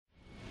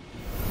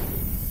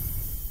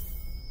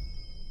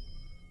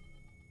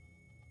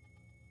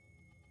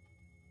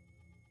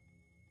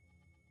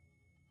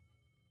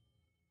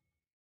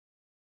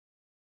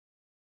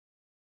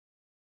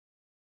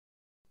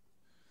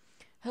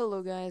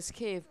Hello guys,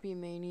 KFB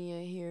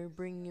Mania here,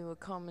 bringing you a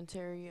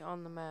commentary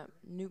on the map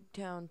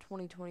Nuketown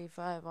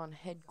 2025 on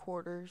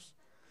headquarters,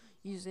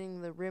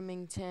 using the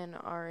Remington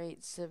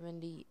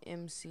R870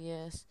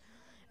 MCS.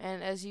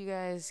 And as you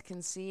guys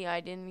can see, I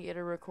didn't get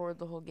to record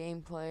the whole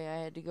gameplay.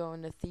 I had to go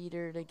into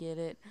theater to get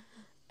it,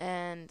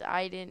 and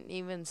I didn't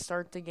even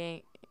start the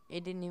game.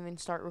 It didn't even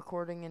start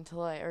recording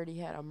until I already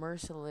had a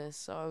merciless,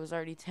 so I was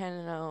already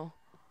 10-0.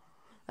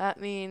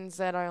 That means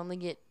that I only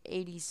get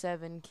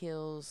 87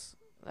 kills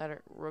that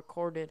are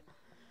recorded.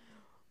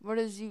 But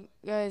as you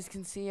guys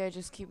can see, I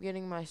just keep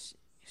getting my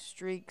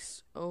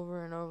streaks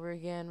over and over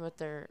again with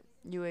their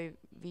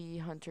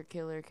UAV Hunter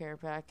Killer Care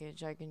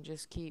package. I can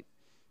just keep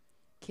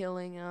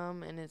killing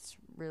them, and it's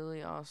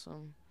really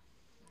awesome.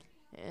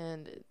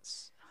 And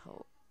it's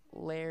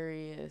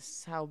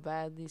hilarious how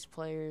bad these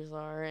players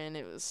are. And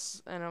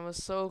I was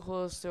so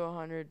close to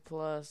 100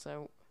 plus.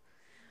 If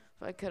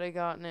I could have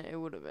gotten it, it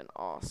would have been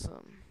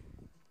awesome.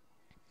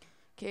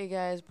 Okay,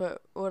 guys,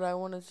 but what I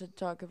wanted to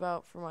talk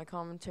about for my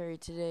commentary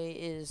today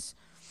is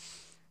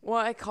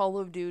why Call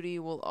of Duty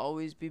will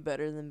always be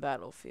better than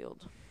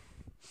Battlefield.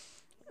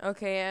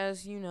 Okay,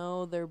 as you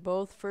know, they're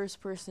both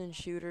first-person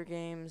shooter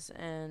games,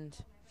 and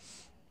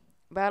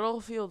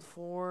Battlefield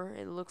 4,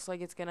 it looks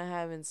like it's going to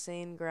have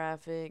insane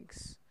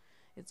graphics.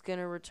 It's going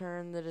to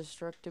return the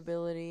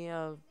destructibility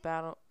of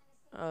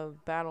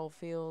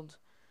Battlefield,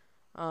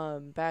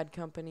 Bad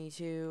Company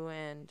 2,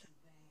 and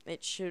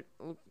it should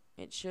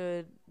it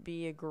should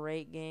be a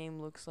great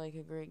game. Looks like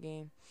a great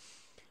game.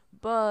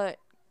 But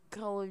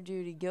Call of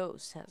Duty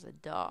Ghosts has a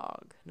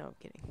dog. No, I'm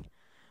kidding.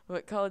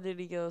 But Call of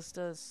Duty Ghosts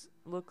does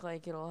look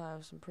like it'll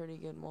have some pretty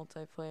good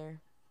multiplayer.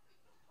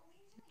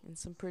 And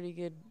some pretty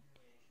good.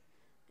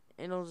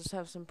 It'll just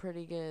have some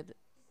pretty good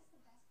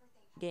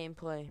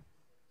gameplay.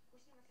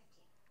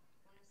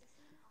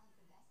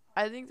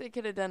 I think they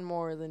could have done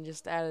more than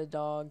just add a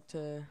dog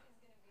to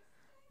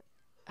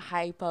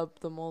hype up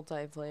the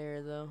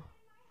multiplayer, though.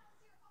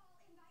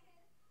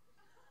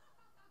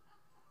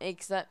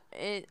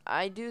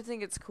 I do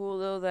think it's cool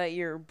though that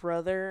your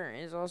brother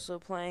is also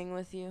playing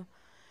with you,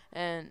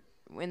 and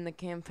in the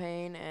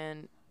campaign,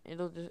 and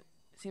it'll just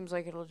seems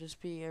like it'll just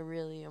be a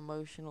really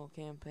emotional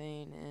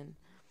campaign and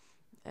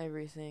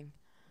everything.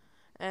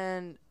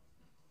 And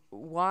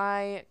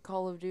why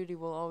Call of Duty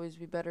will always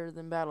be better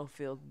than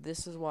Battlefield.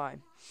 This is why.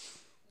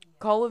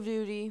 Call of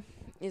Duty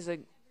is a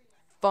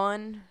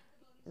fun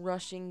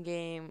rushing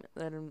game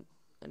that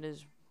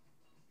is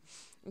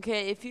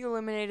okay. If you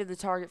eliminated the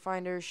target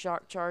finders,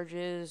 shock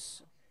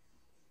charges,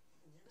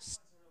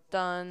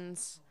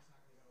 stuns,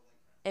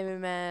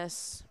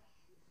 MMS,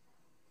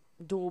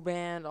 dual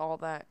band, all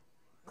that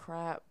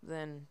crap,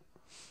 then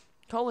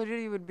Call of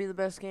Duty would be the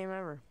best game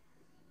ever.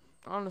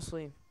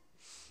 Honestly.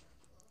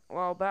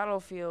 While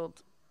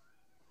Battlefield,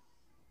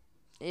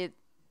 it's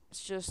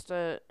just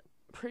a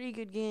pretty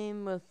good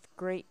game with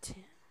great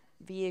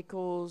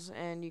vehicles,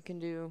 and you can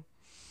do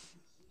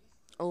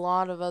a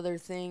lot of other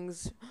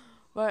things.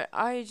 But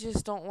I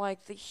just don't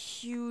like the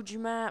huge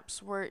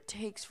maps where it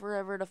takes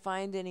forever to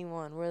find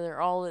anyone, where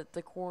they're all at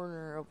the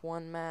corner of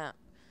one map.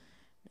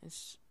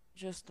 It's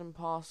just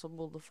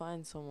impossible to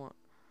find someone.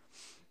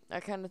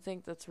 I kind of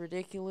think that's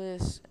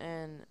ridiculous,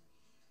 and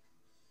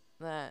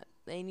that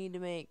they need to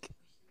make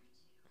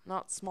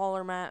not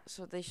smaller maps,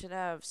 but they should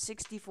have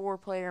 64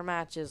 player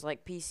matches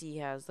like PC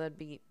has. That'd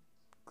be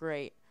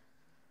great.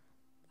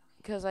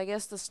 Because I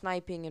guess the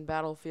sniping in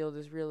Battlefield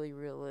is really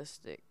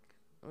realistic,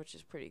 which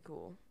is pretty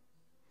cool.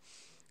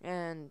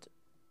 And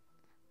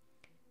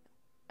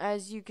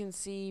as you can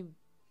see,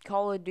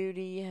 Call of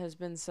Duty has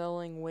been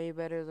selling way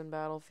better than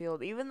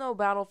Battlefield. Even though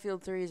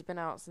Battlefield 3 has been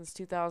out since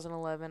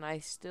 2011, I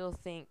still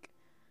think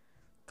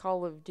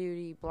Call of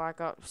Duty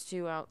Black Ops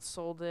 2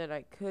 outsold it.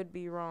 I could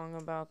be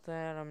wrong about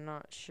that. I'm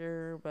not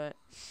sure, but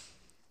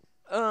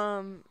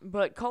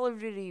Call of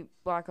Duty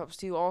Black Ops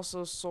 2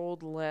 also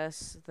sold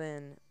less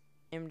than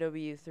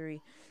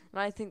MW3.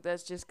 And I think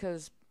that's just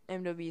cuz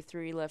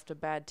MW3 left a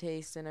bad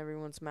taste in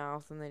everyone's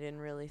mouth, and they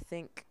didn't really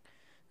think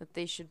that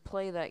they should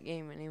play that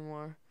game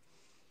anymore.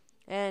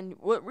 And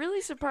what really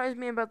surprised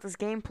me about this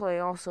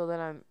gameplay also that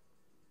I'm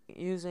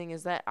using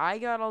is that I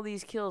got all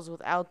these kills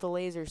without the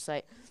laser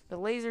sight. The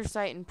laser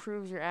sight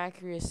improves your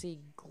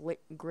accuracy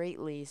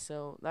greatly,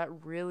 so that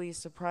really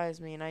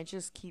surprised me, and I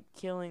just keep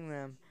killing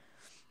them.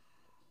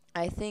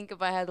 I think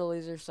if I had the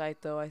laser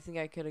sight, though, I think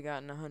I could have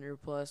gotten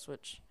 100 plus,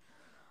 which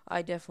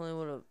I definitely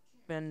would have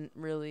been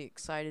really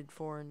excited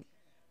for and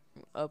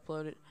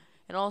uploaded.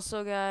 And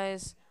also,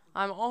 guys,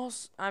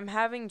 I'm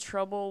having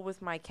trouble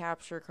with my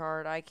capture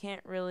card. I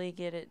can't really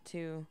get it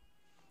to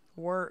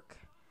work.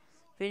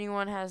 If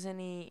anyone has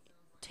any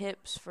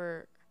tips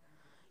for,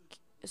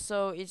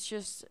 so it's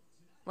just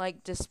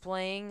like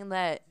displaying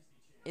that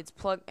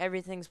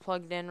everything's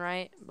plugged in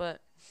right, but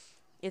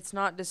it's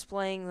not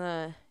displaying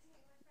the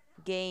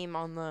game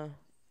on the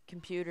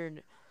computer.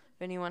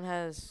 If anyone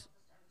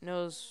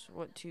knows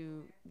what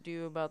to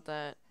do about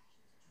that,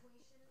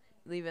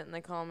 leave it in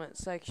the comment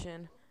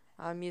section.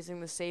 I'm using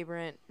the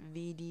Sabrent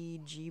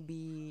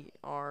VDGBR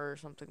or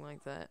something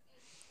like that.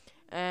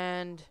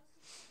 and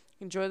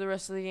enjoy the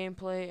rest of the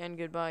gameplay, and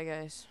goodbye,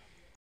 guys.